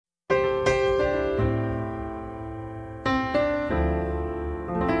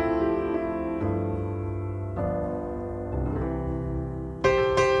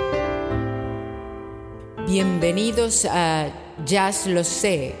Bienvenidos a Jazz Lo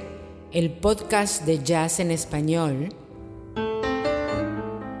Sé, el podcast de jazz en español,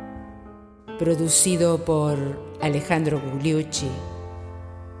 producido por Alejandro Gugliucci.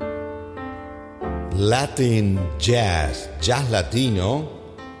 Latin Jazz, Jazz Latino,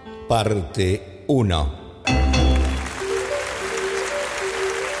 parte 1.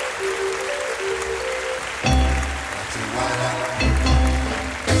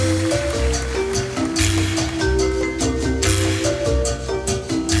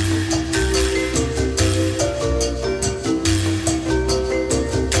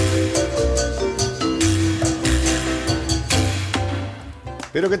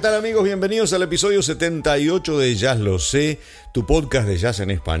 Pero ¿qué tal, amigos? Bienvenidos al episodio 78 de Jazz Lo Sé, tu podcast de jazz en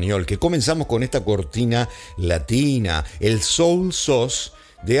español, que comenzamos con esta cortina latina, el soul sauce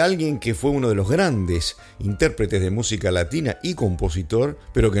de alguien que fue uno de los grandes intérpretes de música latina y compositor,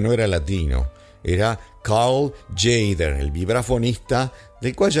 pero que no era latino. Era Carl Jader, el vibrafonista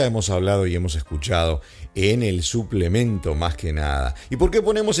del cual ya hemos hablado y hemos escuchado en el suplemento más que nada. ¿Y por qué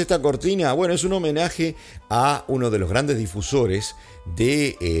ponemos esta cortina? Bueno, es un homenaje a uno de los grandes difusores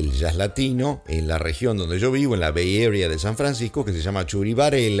del jazz latino en la región donde yo vivo, en la Bay Area de San Francisco, que se llama Churi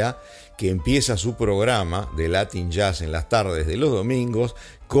Varela, que empieza su programa de Latin Jazz en las tardes de los domingos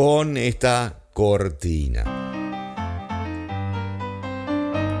con esta cortina.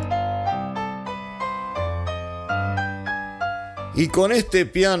 Y con este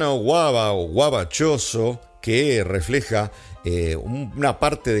piano guava o guabachoso que refleja una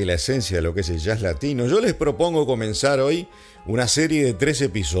parte de la esencia de lo que es el jazz latino, yo les propongo comenzar hoy una serie de 3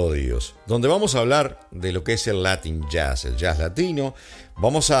 episodios donde vamos a hablar de lo que es el Latin Jazz, el jazz latino.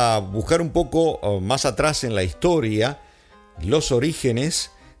 Vamos a buscar un poco más atrás en la historia los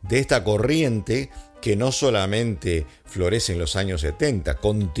orígenes de esta corriente que no solamente florece en los años 70,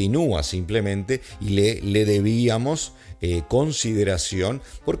 continúa simplemente y le debíamos consideración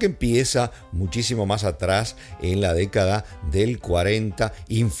porque empieza muchísimo más atrás en la década del 40,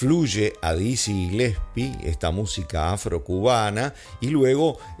 influye a Dizzy Gillespie, esta música afrocubana, y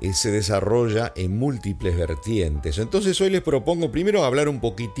luego se desarrolla en múltiples vertientes. Entonces hoy les propongo primero hablar un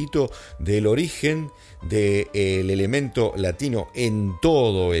poquitito del origen del elemento latino en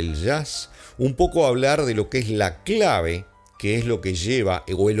todo el jazz, un poco hablar de lo que es la clave, que es lo que lleva,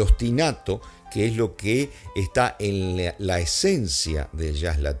 o el ostinato, que es lo que está en la esencia del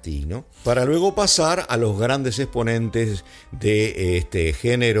jazz latino, para luego pasar a los grandes exponentes de este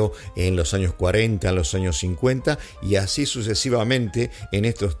género en los años 40, en los años 50 y así sucesivamente en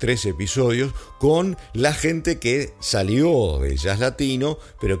estos 3 episodios con la gente que salió del jazz latino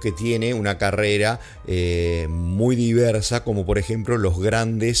pero que tiene una carrera muy diversa, como por ejemplo los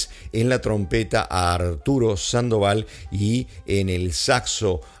grandes en la trompeta a Arturo Sandoval y en el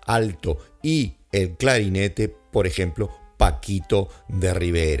saxo alto y el clarinete, por ejemplo, Paquito de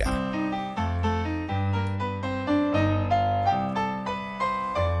Rivera.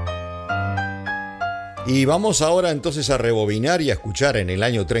 Y vamos ahora entonces a rebobinar y a escuchar en el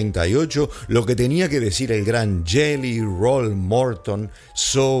año 38 lo que tenía que decir el gran Jelly Roll Morton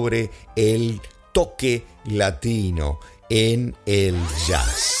sobre el toque latino en el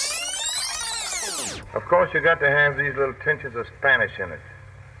jazz. Of course, you got to have these little tinges of Spanish in it.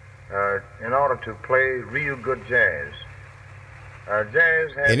 In order to play real good jazz.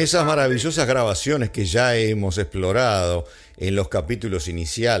 En esas maravillosas grabaciones que ya hemos explorado en los capítulos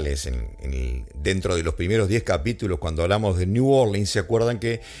iniciales, dentro de los primeros 10 capítulos, cuando hablamos de New Orleans, ¿se acuerdan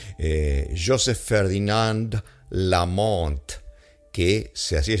que Joseph Ferdinand Lamont, que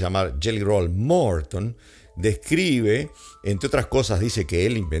se hacía llamar Jelly Roll Morton, describe, entre otras cosas, dice que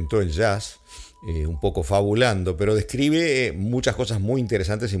él inventó el jazz, un poco fabulando, pero describe muchas cosas muy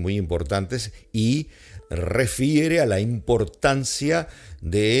interesantes y muy importantes y refiere a la importancia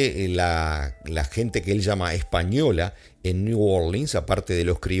de la gente que él llama española en New Orleans, aparte de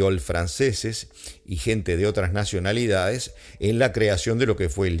los criollos franceses y gente de otras nacionalidades, en la creación de lo que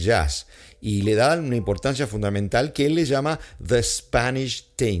fue el jazz. Y le da una importancia fundamental que él le llama The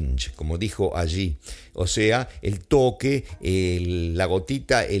Spanish Tinge, como dijo allí. O sea, el toque, la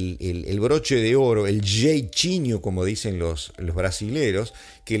gotita, el broche de oro, el jeitinho, como dicen los brasileros,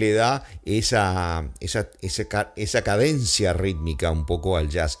 que le da esa cadencia rítmica un poco al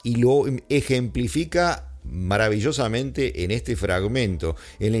jazz. Y lo ejemplifica maravillosamente en este fragmento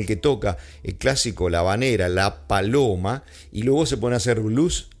en el que toca el clásico La Habanera, La Paloma, y luego se pone a hacer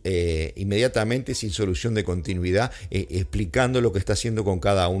blues inmediatamente sin solución de continuidad, explicando lo que está haciendo con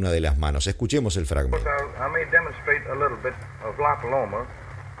cada una de las manos. Escuchemos el fragmento. I may demonstrate a little bit of La Paloma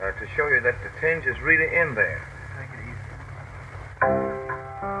to show you that the tinge is really in there. Take it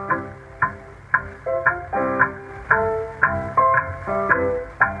easy.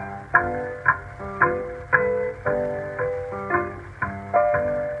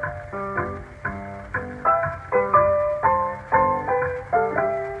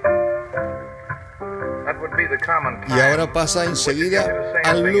 pasa enseguida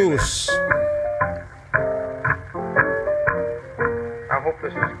al blues.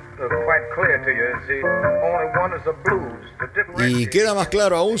 Y queda más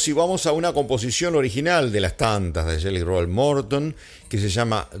claro aún si vamos a una composición original de las tantas de Jelly Roll Morton, que se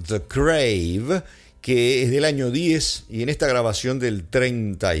llama The Crave, que es del año 10 y en esta grabación del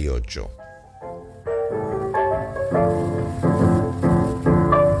 38.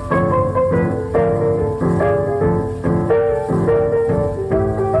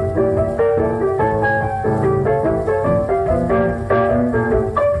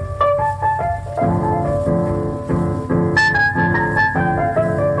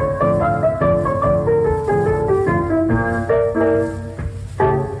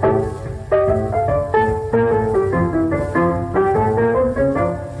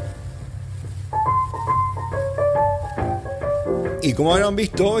 Y como habrán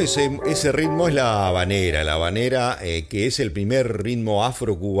visto, ese ritmo es la habanera, que es el primer ritmo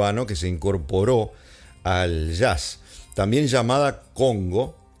afrocubano que se incorporó al jazz, también llamada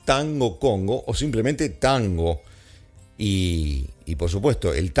congo, tango congo o simplemente tango. Y por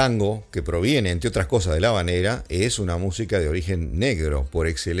supuesto, el tango, que proviene, entre otras cosas, de la habanera, es una música de origen negro por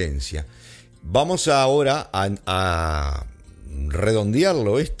excelencia. Vamos ahora a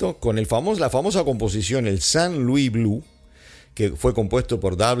redondearlo esto con la famosa composición, el St. Louis Blue, que fue compuesto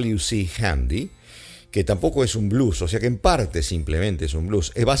por W.C. Handy, que tampoco es un blues, o sea que en parte simplemente es un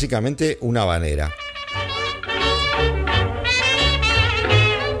blues, es básicamente una habanera.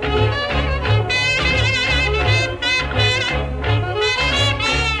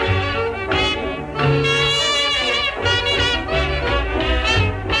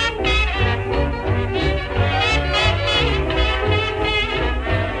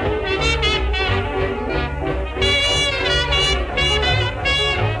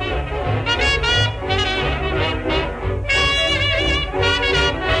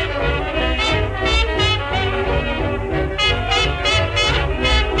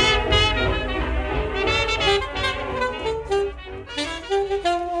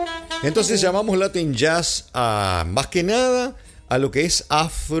 Entonces llamamos Latin Jazz más que nada a lo que es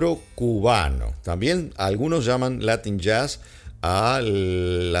afro-cubano. También algunos llaman Latin Jazz a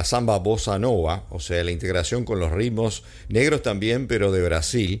la samba bossa nova, o sea, la integración con los ritmos negros también, pero de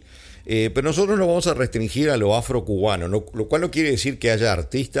Brasil. Pero nosotros nos vamos a restringir a lo afro-cubano, lo cual no quiere decir que haya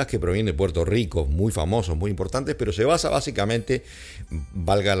artistas que provienen de Puerto Rico, muy famosos, muy importantes, pero se basa básicamente,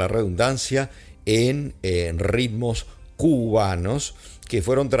 valga la redundancia, en ritmos cubanos que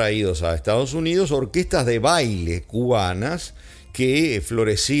fueron traídos a Estados Unidos, orquestas de baile cubanas que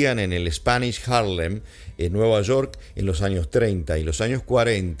florecían en el Spanish Harlem, en Nueva York, en los años 30 y los años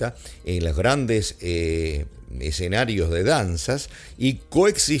 40, en los grandes escenarios de danzas, y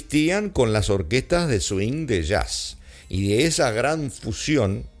coexistían con las orquestas de swing de jazz. Y de esa gran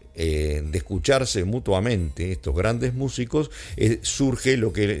fusión, de escucharse mutuamente estos grandes músicos, surge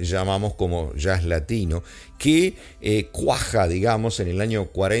lo que llamamos como jazz latino, que cuaja, digamos, en el año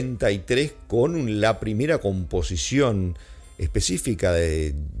 43 con la primera composición específica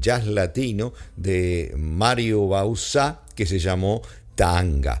de jazz latino de Mario Bauzá, que se llamó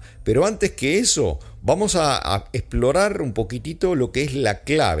Tanga. Pero antes que eso, vamos a explorar un poquitito lo que es la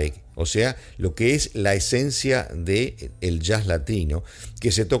clave, o sea, lo que es la esencia del jazz latino,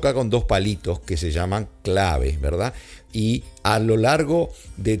 que se toca con dos palitos que se llaman claves, ¿verdad? Y a lo largo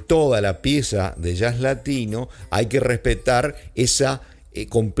de toda la pieza de jazz latino hay que respetar esa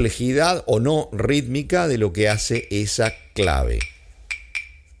complejidad o no rítmica de lo que hace esa clave.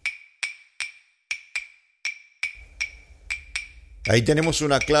 Ahí tenemos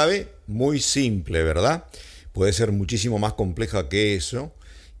una clave muy simple, ¿verdad? Puede ser muchísimo más compleja que eso,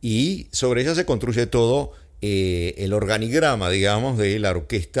 y sobre ella se construye todo el organigrama, digamos, de la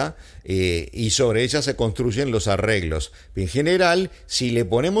orquesta, y sobre ella se construyen los arreglos. En general, si le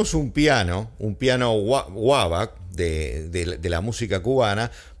ponemos un piano guava de la música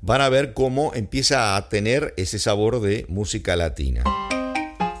cubana, van a ver cómo empieza a tener ese sabor de música latina.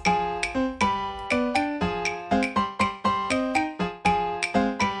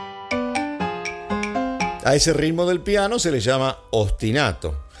 A ese ritmo del piano se le llama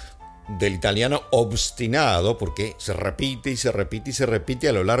ostinato, del italiano obstinado, porque se repite y se repite y se repite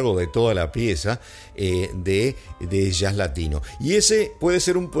a lo largo de toda la pieza de jazz latino. Y ese puede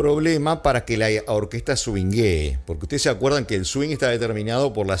ser un problema para que la orquesta swinguee, porque ustedes se acuerdan que el swing está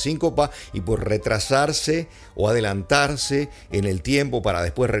determinado por la síncopa y por retrasarse o adelantarse en el tiempo para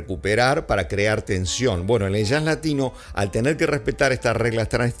después recuperar, para crear tensión. Bueno, en el jazz latino, al tener que respetar estas reglas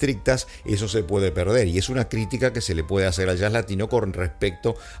tan estrictas, eso se puede perder, y es una crítica que se le puede hacer al jazz latino con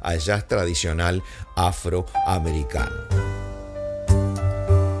respecto al jazz tradicional afroamericano.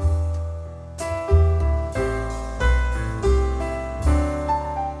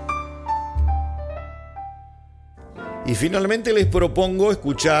 Y finalmente les propongo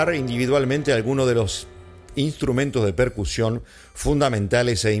escuchar individualmente algunos de los instrumentos de percusión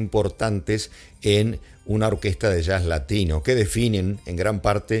fundamentales e importantes en una orquesta de jazz latino, que definen en gran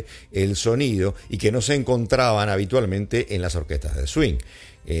parte el sonido y que no se encontraban habitualmente en las orquestas de swing.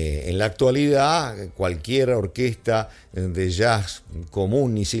 En la actualidad, cualquier orquesta de jazz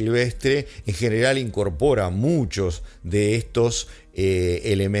común y silvestre en general incorpora muchos de estos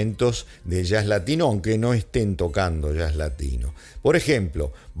elementos de jazz latino, aunque no estén tocando jazz latino. Por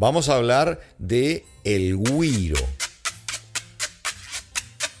ejemplo, vamos a hablar de el güiro.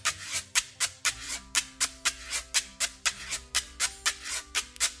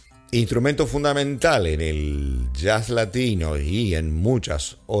 Instrumento fundamental en el jazz latino y en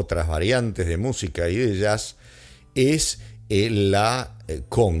muchas otras variantes de música y de jazz es la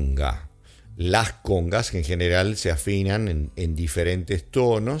conga. Las congas, que en general se afinan en diferentes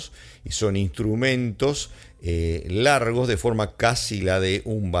tonos y son instrumentos largos de forma casi la de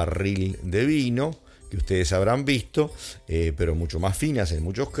un barril de vino, que ustedes habrán visto, pero mucho más finas en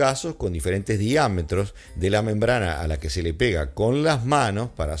muchos casos, con diferentes diámetros de la membrana a la que se le pega con las manos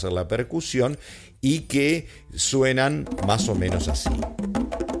para hacer la percusión y que suenan más o menos así.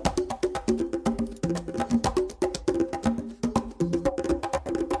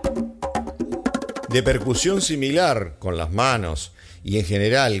 De percusión similar con las manos y en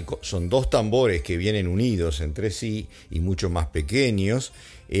general son dos tambores que vienen unidos entre sí y mucho más pequeños,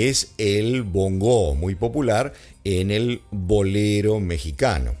 es el bongo, muy popular en el bolero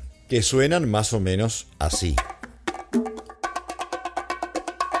mexicano, que suenan más o menos así.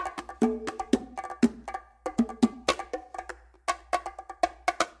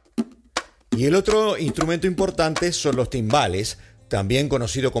 Y el otro instrumento importante son los timbales, también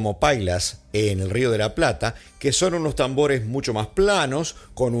conocido como pailas en el Río de la Plata, que son unos tambores mucho más planos,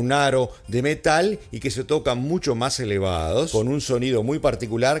 con un aro de metal y que se tocan mucho más elevados, con un sonido muy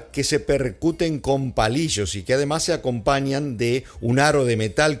particular, que se percuten con palillos y que además se acompañan de un aro de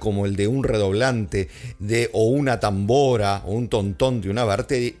metal como el de un redoblante o una tambora o un tontón de una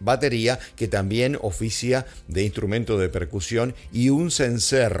batería, que también oficia de instrumento de percusión, y un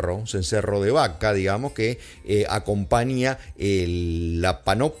cencerro de vaca, digamos, que acompaña la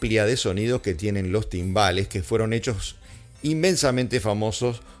panoplia de sonidos que tienen los timbales, que fueron hechos inmensamente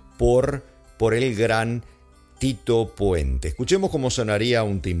famosos por el gran Tito Puente. Escuchemos cómo sonaría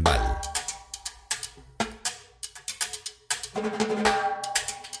un timbal.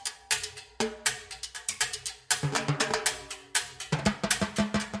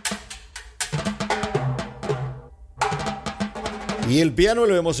 Y el piano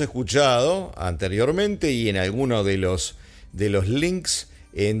lo hemos escuchado anteriormente y en alguno de los links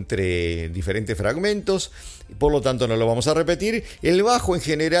entre diferentes fragmentos, por lo tanto no lo vamos a repetir. El bajo en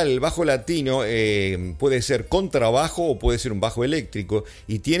general, el bajo latino, puede ser contrabajo o puede ser un bajo eléctrico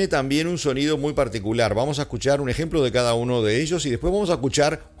y tiene también un sonido muy particular. Vamos a escuchar un ejemplo de cada uno de ellos y después vamos a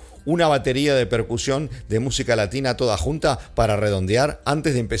escuchar una batería de percusión de música latina toda junta para redondear,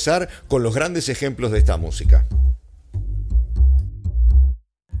 antes de empezar con los grandes ejemplos de esta música.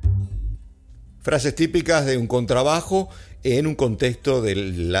 Frases típicas de un contrabajo en un contexto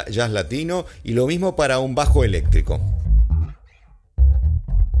del jazz latino y lo mismo para un bajo eléctrico.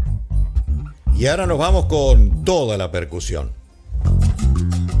 Y ahora nos vamos con toda la percusión.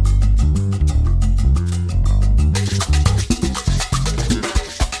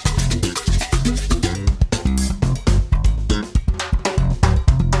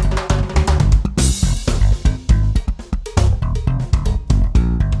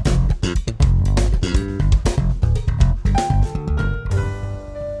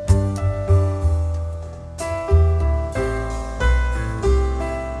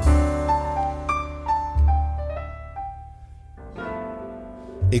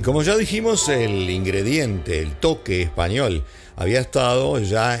 Y como ya dijimos, el ingrediente, el toque español, había estado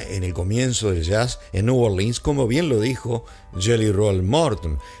ya en el comienzo del jazz en New Orleans, como bien lo dijo Jelly Roll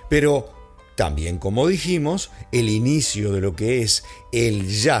Morton. Pero también, como dijimos, el inicio de lo que es el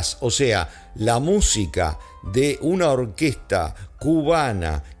jazz, o sea, la música de una orquesta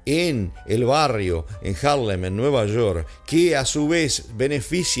cubana en el barrio, en Harlem, en Nueva York, que a su vez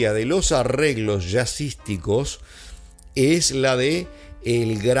beneficia de los arreglos jazzísticos, es la de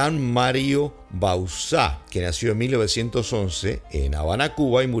el gran Mario Bauzá, que nació en 1911 en Habana,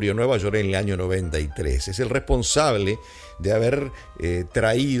 Cuba, y murió en Nueva York en el año 93. Es el responsable de haber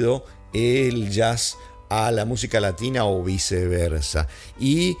traído el jazz a la música latina o viceversa.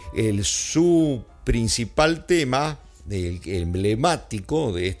 Y su principal tema, el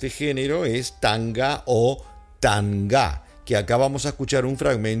emblemático de este género, es tanga o tangá, que acá vamos a escuchar un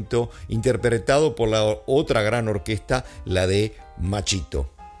fragmento interpretado por la otra gran orquesta, la de Machito.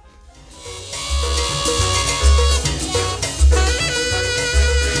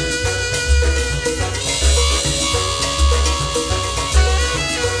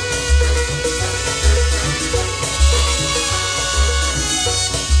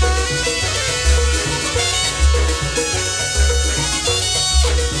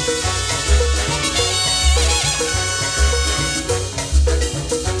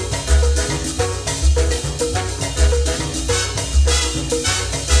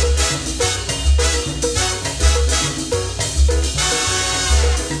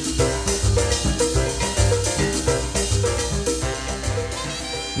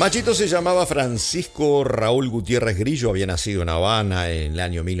 Machito se llamaba Francisco Raúl Gutiérrez Grillo, había nacido en Habana en el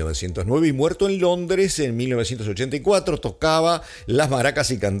año 1909 y muerto en Londres en 1984. Tocaba las maracas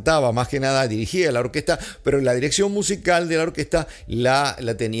y cantaba, más que nada dirigía la orquesta, pero la dirección musical de la orquesta la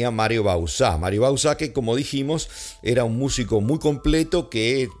tenía Mario Bauzá. Mario Bauzá, que como dijimos era un músico muy completo,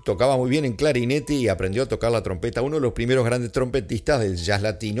 que tocaba muy bien en clarinete y aprendió a tocar la trompeta, uno de los primeros grandes trompetistas del jazz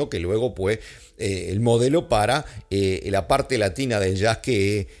latino, que luego fue el modelo para la parte latina del jazz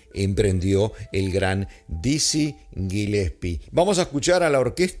que emprendió el gran Dizzy Gillespie. Vamos a escuchar a la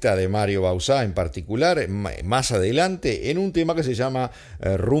orquesta de Mario Bauzá en particular más adelante en un tema que se llama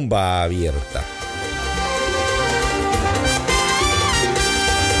Rumba Abierta.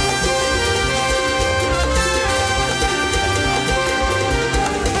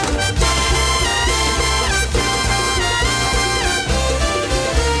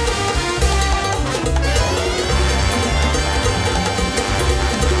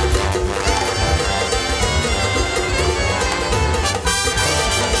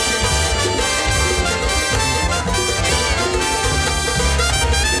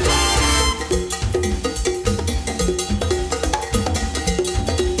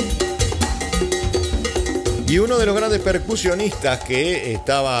 Y uno de los grandes percusionistas que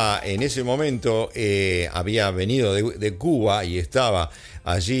estaba en ese momento, había venido de Cuba y estaba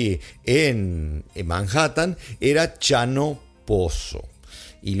allí en Manhattan, era Chano Pozo.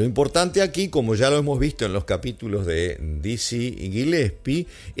 Y lo importante aquí, como ya lo hemos visto en los capítulos de Dizzy Gillespie,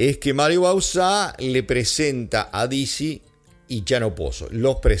 es que Mario Bauzá le presenta a Dizzy y Chano Pozo,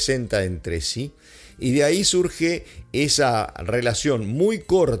 los presenta entre sí, y de ahí surge esa relación muy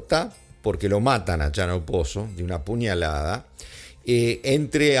corta, porque lo matan a Chano Pozo de una puñalada,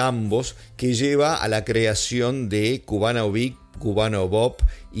 entre ambos, que lleva a la creación de Cubano Beat, Cubano Bop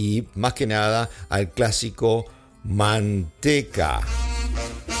y más que nada al clásico Manteca.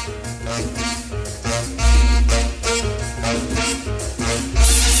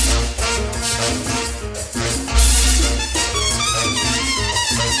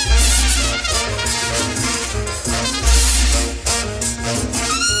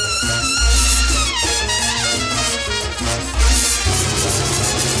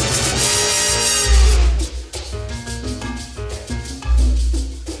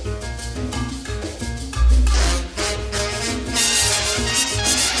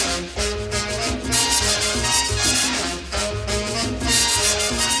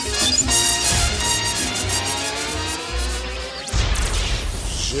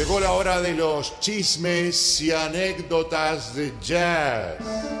 Llegó la hora de los chismes y anécdotas de jazz.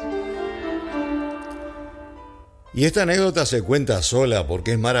 Y esta anécdota se cuenta sola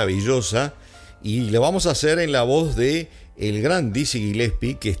porque es maravillosa y la vamos a hacer en la voz de el gran Dizzy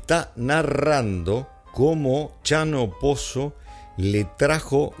Gillespie, que está narrando cómo Chano Pozo le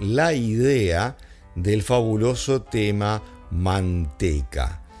trajo la idea del fabuloso tema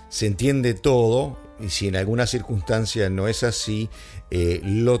Manteca. Se entiende todo y si en alguna circunstancia no es así,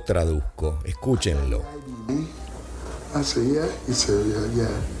 lo traduzco. Escúchenlo. I said, yeah. He said, yeah.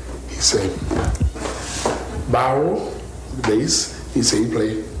 He said, barrel, bass. He said, he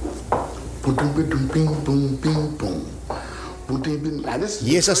played.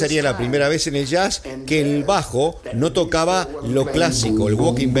 Y esa sería la primera vez en el jazz que el bajo no tocaba lo clásico, el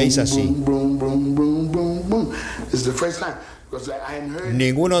walking bass así.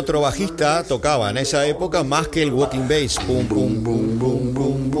 Ningún otro bajista tocaba en esa época más que el walking bass. Pum, pum, pum, pum,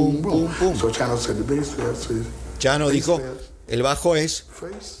 pum, pum, pum, pum. Chano dijo, el bajo es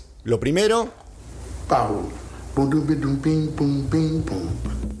lo primero.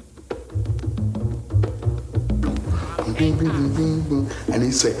 And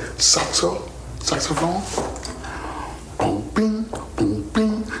he said, saxophone.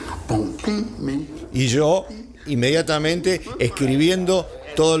 Y yo inmediatamente escribiendo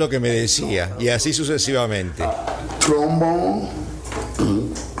todo lo que me decía y así sucesivamente. Trombone.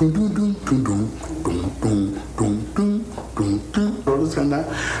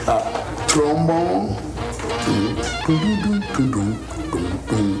 Trombone.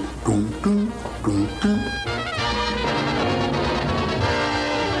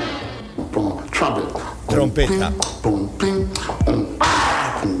 Trumpet. Trompeta.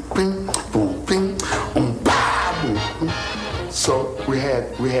 So we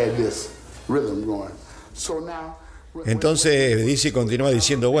had this rhythm going. So now. Entonces Dizzy continúa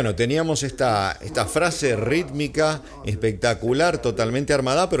diciendo, bueno, teníamos esta frase rítmica espectacular, totalmente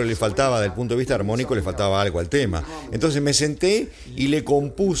armada, pero le faltaba, del punto de vista armónico, le faltaba algo al tema. Entonces me senté y le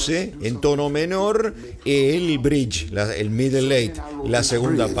compuse en tono menor el bridge, el middle eight, la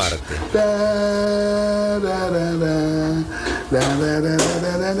segunda parte.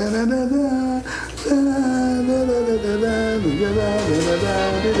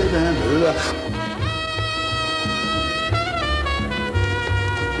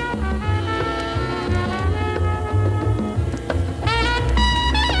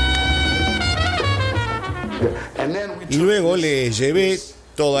 Y luego le llevé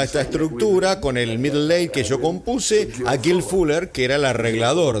toda esta estructura con el middle eight que yo compuse a Gil Fuller, que era el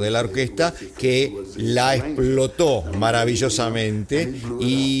arreglador de la orquesta, que la explotó maravillosamente,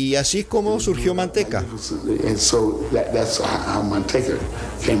 y así es como surgió Manteca. And so that's how Manteca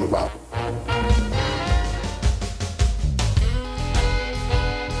came about.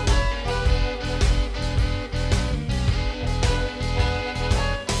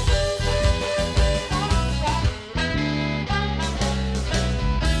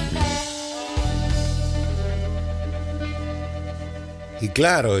 Y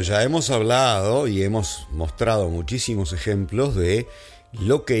claro, ya hemos hablado y hemos mostrado muchísimos ejemplos de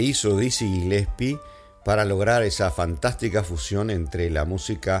lo que hizo Dizzy Gillespie para lograr esa fantástica fusión entre la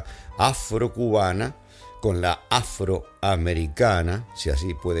música afrocubana con la afroamericana, si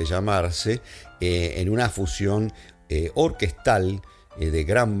así puede llamarse, en una fusión orquestal de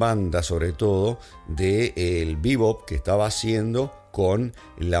gran banda, sobre todo del bebop que estaba haciendo con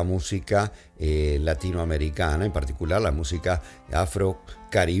la música latinoamericana, en particular la música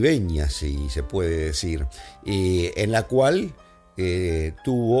afrocaribeña, si se puede decir, en la cual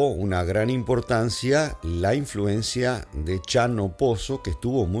tuvo una gran importancia la influencia de Chano Pozo, que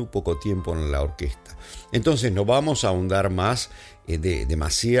estuvo muy poco tiempo en la orquesta. Entonces no vamos a ahondar más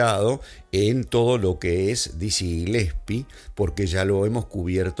demasiado en todo lo que es Dizzy Gillespie, porque ya lo hemos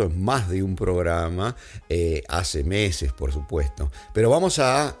cubierto en más de un programa hace meses, por supuesto. Pero vamos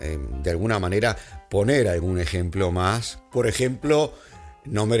a, de alguna manera, poner algún ejemplo más. Por ejemplo,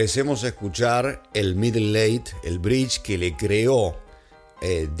 nos merecemos escuchar el middle eight, el bridge que le creó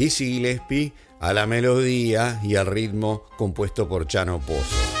Dizzy Gillespie a la melodía y al ritmo compuesto por Chano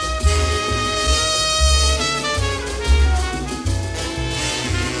Pozo.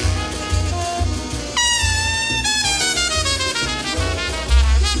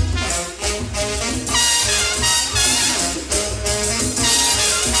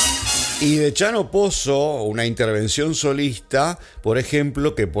 Y de Chano Pozo, una intervención solista, por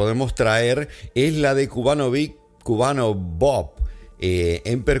ejemplo, que podemos traer, es la de Cubano Bob,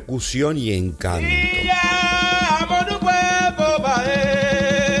 en percusión y en canto.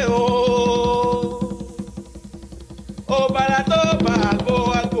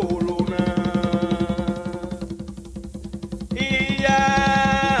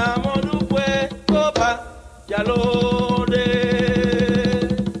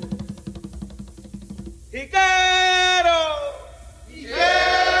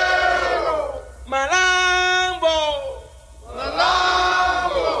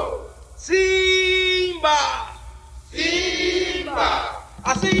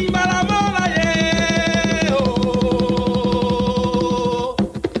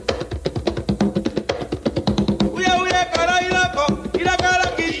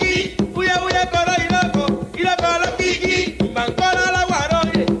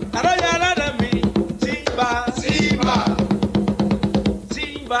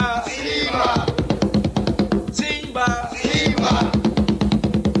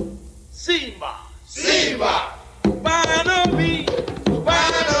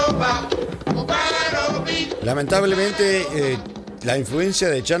 Lamentablemente, la influencia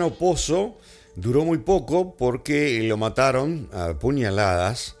de Chano Pozo duró muy poco porque lo mataron a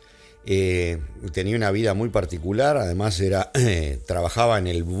puñaladas. Tenía una vida muy particular, además trabajaba en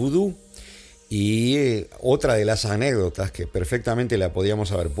el vudú. Y otra de las anécdotas que perfectamente la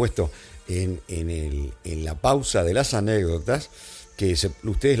podíamos haber puesto en la pausa de las anécdotas, que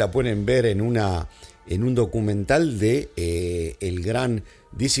ustedes la pueden ver en un documental de el gran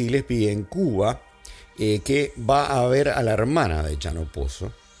Dizzy Gillespie en Cuba, que va a ver a la hermana de Chano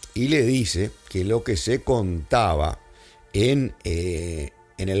Pozo, y le dice que lo que se contaba en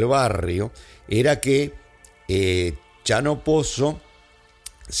el barrio era que Chano Pozo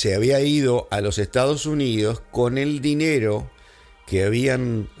se había ido a los Estados Unidos con el dinero que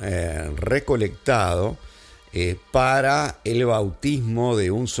habían recolectado para el bautismo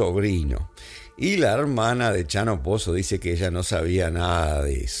de un sobrino. Y la hermana de Chano Pozo dice que ella no sabía nada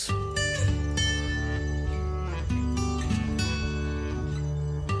de eso.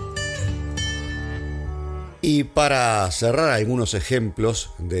 Y para cerrar algunos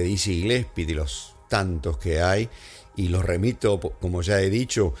ejemplos de Dizzy Gillespie, de los tantos que hay, y los remito, como ya he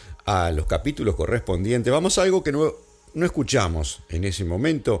dicho, a los capítulos correspondientes, vamos a algo que no escuchamos en ese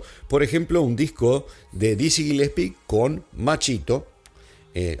momento. Por ejemplo, un disco de Dizzy Gillespie con Machito,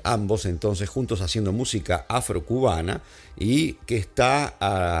 ambos entonces juntos haciendo música afrocubana, y que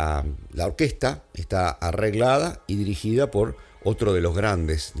la orquesta está arreglada y dirigida por otro de los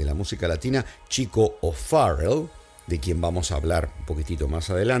grandes de la música latina, Chico O'Farrell, de quien vamos a hablar un poquitito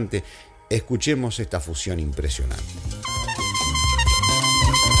más adelante. Escuchemos esta fusión impresionante.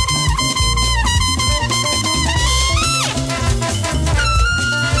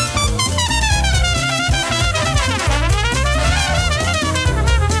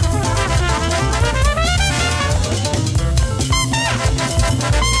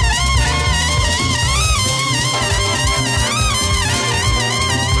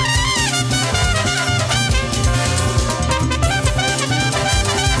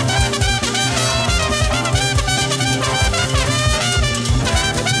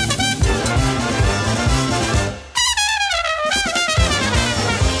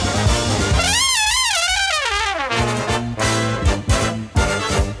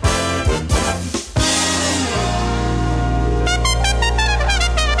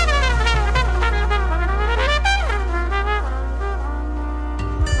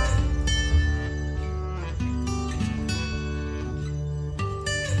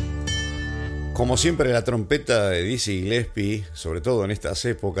 Como siempre, la trompeta de Dizzy Gillespie, sobre todo en estas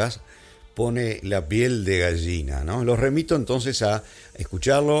épocas, pone la piel de gallina, ¿no? Los remito entonces a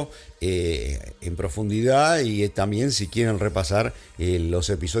escucharlo en profundidad, y también si quieren repasar los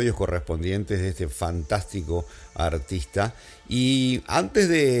episodios correspondientes de este fantástico artista. Y antes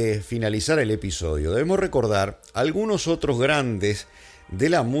de finalizar el episodio, debemos recordar algunos otros grandes de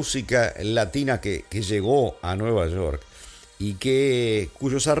la música latina que llegó a Nueva York y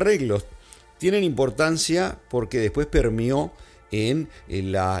cuyos arreglos tienen importancia porque después permeó en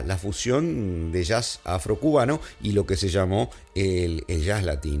la fusión de jazz afrocubano y lo que se llamó el jazz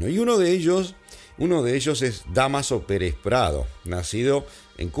latino. Y uno de ellos es Dámaso Pérez Prado, nacido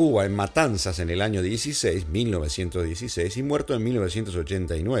en Cuba, en Matanzas, en el año 1916, y muerto en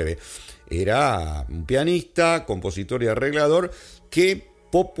 1989. Era un pianista, compositor y arreglador que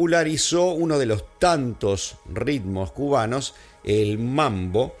popularizó uno de los tantos ritmos cubanos, el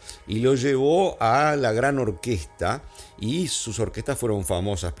mambo, y lo llevó a la gran orquesta, y sus orquestas fueron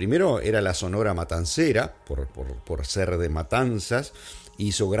famosas. Primero era la Sonora Matancera, por ser de Matanzas.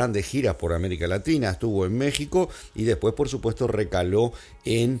 Hizo grandes giras por América Latina, estuvo en México y después, por supuesto, recaló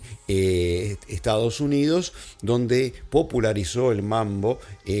en Estados Unidos, donde popularizó el mambo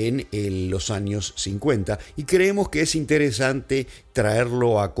en los años 50. Y creemos que es interesante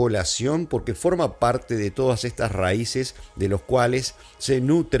traerlo a colación porque forma parte de todas estas raíces de los cuales se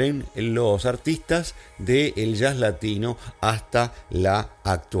nutren los artistas del jazz latino hasta la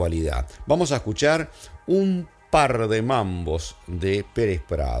actualidad. Vamos a escuchar un par de mambos de Pérez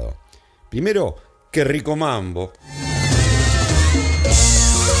Prado. Primero, Qué rico mambo.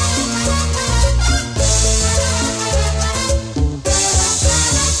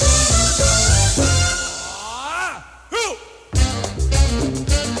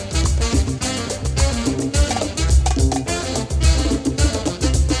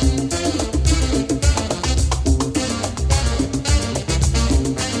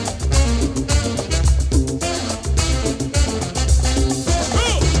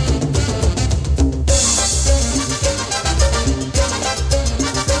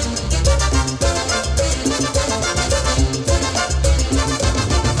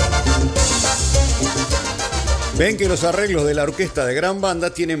 Ven que los arreglos de la orquesta de gran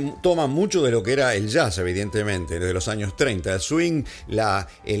banda toman mucho de lo que era el jazz, evidentemente, desde los años 30. El swing,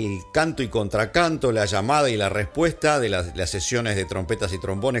 el canto y contracanto, la llamada y la respuesta de las sesiones de trompetas y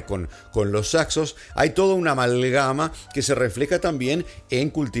trombones con los saxos. Hay toda una amalgama que se refleja también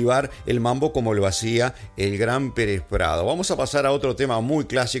en cultivar el mambo como lo hacía el gran Pérez Prado. Vamos a pasar a otro tema muy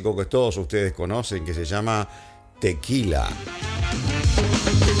clásico que todos ustedes conocen, que se llama Tequila.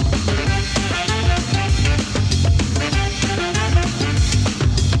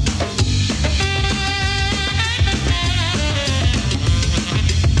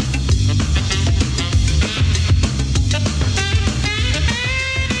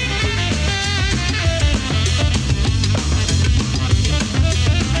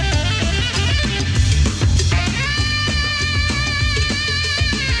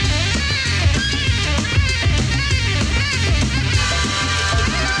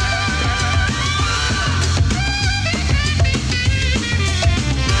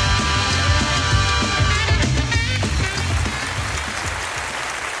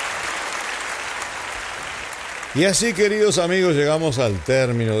 Y así, queridos amigos, llegamos al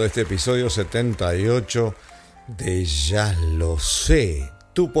término de este episodio 78 de Ya Lo Sé,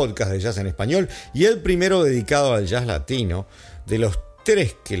 tu podcast de jazz en español y el primero dedicado al jazz latino, de los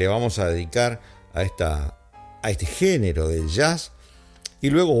 3 que le vamos a dedicar a este género del jazz,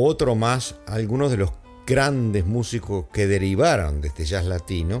 y luego otro más, algunos de los grandes músicos que derivaron de este jazz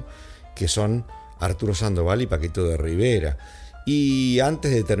latino, que son Arturo Sandoval y Paquito de Rivera. Y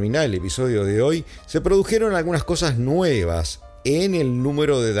antes de terminar el episodio de hoy, se produjeron algunas cosas nuevas en el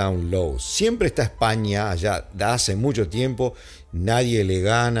número de downloads. Siempre está España, allá hace mucho tiempo, nadie le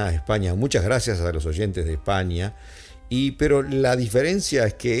gana a España. Muchas gracias a los oyentes de España. Pero la diferencia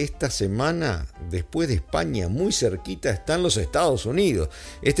es que esta semana, después de España, muy cerquita están los Estados Unidos.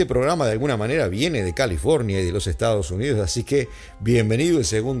 Este programa de alguna manera viene de California y de los Estados Unidos, así que bienvenido el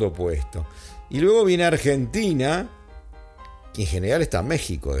segundo puesto. Y luego viene Argentina, y en general está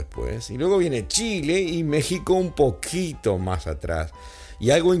México después. Y luego viene Chile y México un poquito más atrás. Y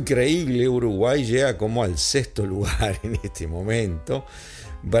algo increíble, Uruguay llega como al 6º lugar en este momento.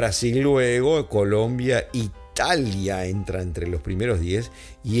 Brasil luego, Colombia, Italia entra entre los primeros 10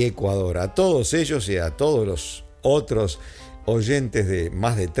 y Ecuador. A todos ellos y a todos los otros oyentes de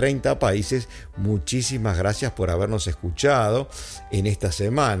más de 30 países, muchísimas gracias por habernos escuchado en esta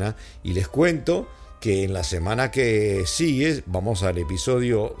semana. Y les cuento que en la semana que sigue vamos al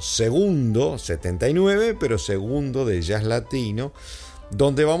episodio segundo, 79, pero segundo de Jazz Latino,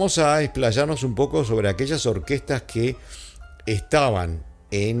 donde vamos a explayarnos un poco sobre aquellas orquestas que estaban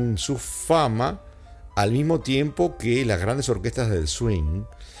en su fama al mismo tiempo que las grandes orquestas del swing.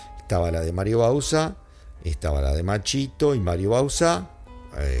 Estaba la de Mario Bauzá, estaba la de Machito y Mario Bauzá,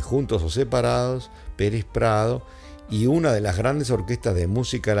 juntos o separados, Pérez Prado. Y una de las grandes orquestas de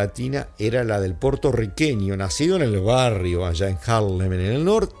música latina era la del puertorriqueño, nacido en el barrio, allá en Harlem, en el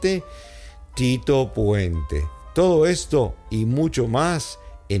norte, Tito Puente. Todo esto y mucho más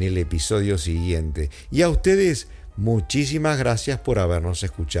en el episodio siguiente. Y a ustedes, muchísimas gracias por habernos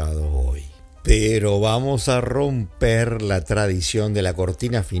escuchado hoy. Pero vamos a romper la tradición de la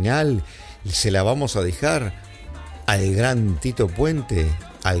cortina final y se la vamos a dejar al gran Tito Puente,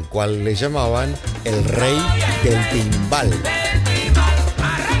 al cual le llamaban el rey del timbal.